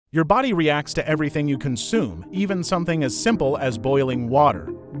Your body reacts to everything you consume, even something as simple as boiling water.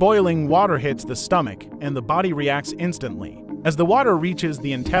 Boiling water hits the stomach, and the body reacts instantly. As the water reaches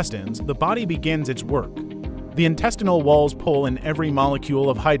the intestines, the body begins its work. The intestinal walls pull in every molecule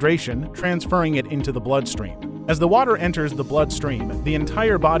of hydration, transferring it into the bloodstream. As the water enters the bloodstream, the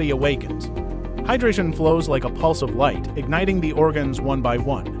entire body awakens. Hydration flows like a pulse of light, igniting the organs one by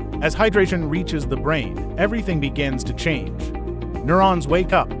one. As hydration reaches the brain, everything begins to change. Neurons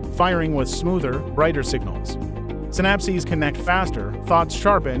wake up, firing with smoother, brighter signals. Synapses connect faster, thoughts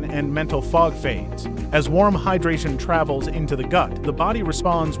sharpen, and mental fog fades. As warm hydration travels into the gut, the body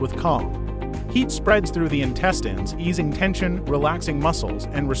responds with calm. Heat spreads through the intestines, easing tension, relaxing muscles,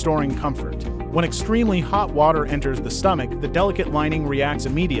 and restoring comfort. When extremely hot water enters the stomach, the delicate lining reacts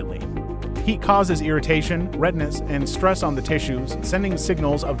immediately. Heat causes irritation, redness, and stress on the tissues, sending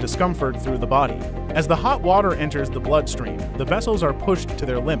signals of discomfort through the body. As the hot water enters the bloodstream, the vessels are pushed to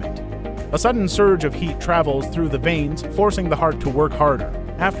their limit. A sudden surge of heat travels through the veins, forcing the heart to work harder.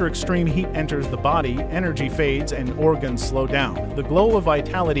 After extreme heat enters the body, energy fades and organs slow down. The glow of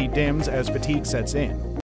vitality dims as fatigue sets in.